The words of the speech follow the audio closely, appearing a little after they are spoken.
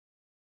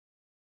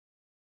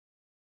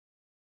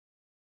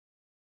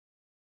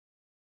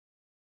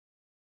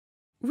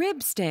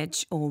Rib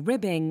stitch or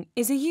ribbing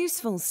is a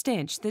useful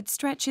stitch that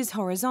stretches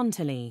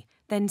horizontally,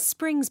 then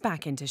springs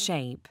back into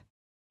shape.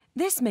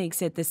 This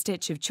makes it the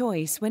stitch of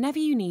choice whenever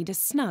you need a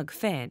snug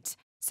fit,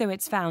 so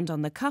it's found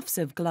on the cuffs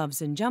of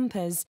gloves and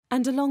jumpers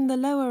and along the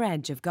lower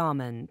edge of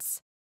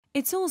garments.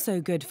 It's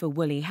also good for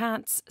woolly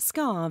hats,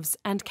 scarves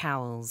and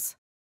cowls.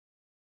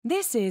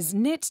 This is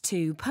Knit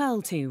 2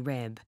 Purl 2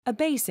 rib, a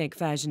basic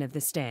version of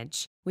the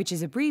stitch, which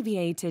is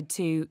abbreviated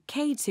to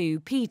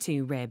K2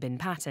 P2 rib in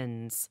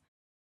patterns.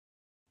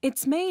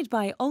 It's made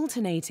by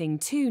alternating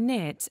 2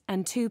 knit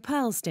and 2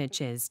 purl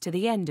stitches to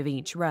the end of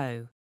each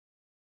row.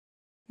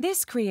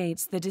 This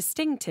creates the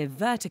distinctive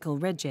vertical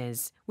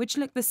ridges, which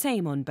look the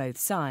same on both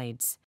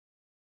sides.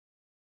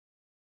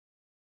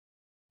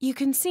 You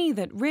can see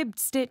that ribbed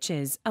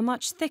stitches are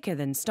much thicker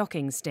than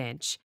stocking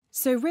stitch,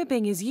 so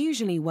ribbing is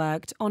usually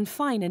worked on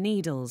finer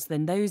needles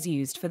than those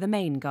used for the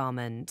main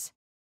garment.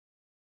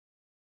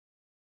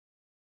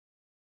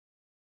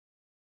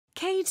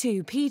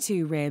 K2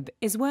 P2 rib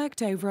is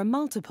worked over a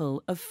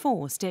multiple of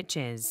 4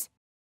 stitches.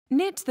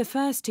 Knit the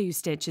first 2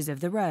 stitches of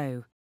the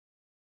row.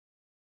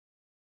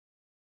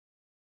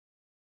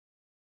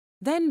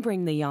 Then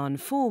bring the yarn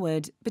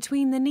forward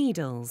between the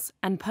needles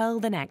and purl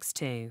the next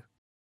 2.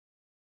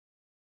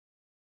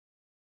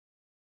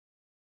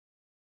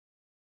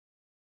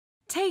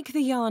 Take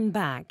the yarn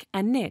back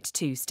and knit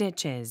 2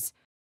 stitches.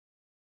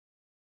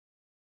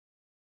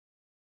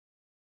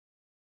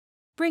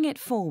 Bring it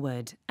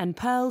forward and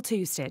purl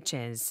 2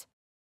 stitches.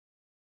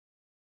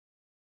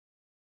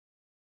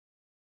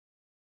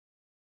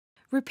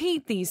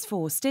 Repeat these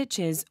 4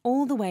 stitches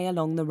all the way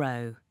along the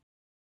row.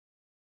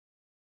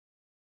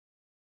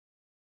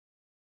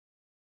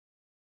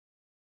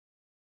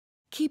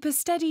 Keep a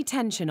steady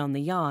tension on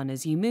the yarn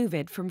as you move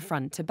it from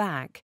front to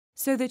back,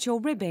 so that your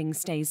ribbing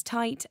stays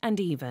tight and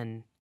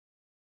even.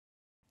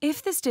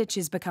 If the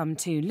stitches become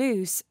too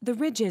loose, the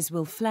ridges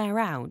will flare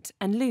out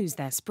and lose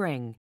their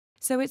spring,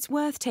 so it's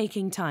worth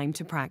taking time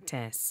to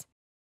practice.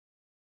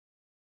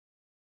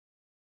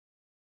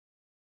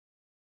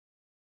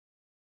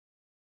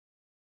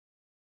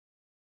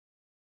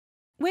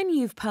 When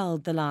you've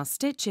purled the last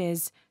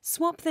stitches,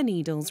 swap the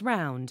needles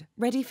round,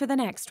 ready for the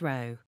next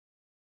row.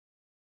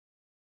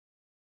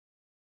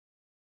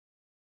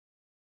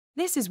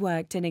 This is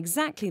worked in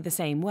exactly the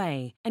same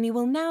way, and you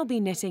will now be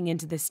knitting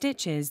into the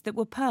stitches that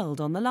were purled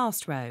on the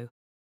last row,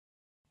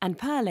 and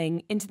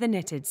purling into the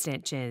knitted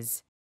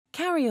stitches.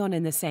 Carry on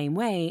in the same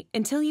way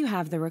until you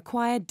have the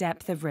required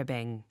depth of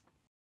ribbing.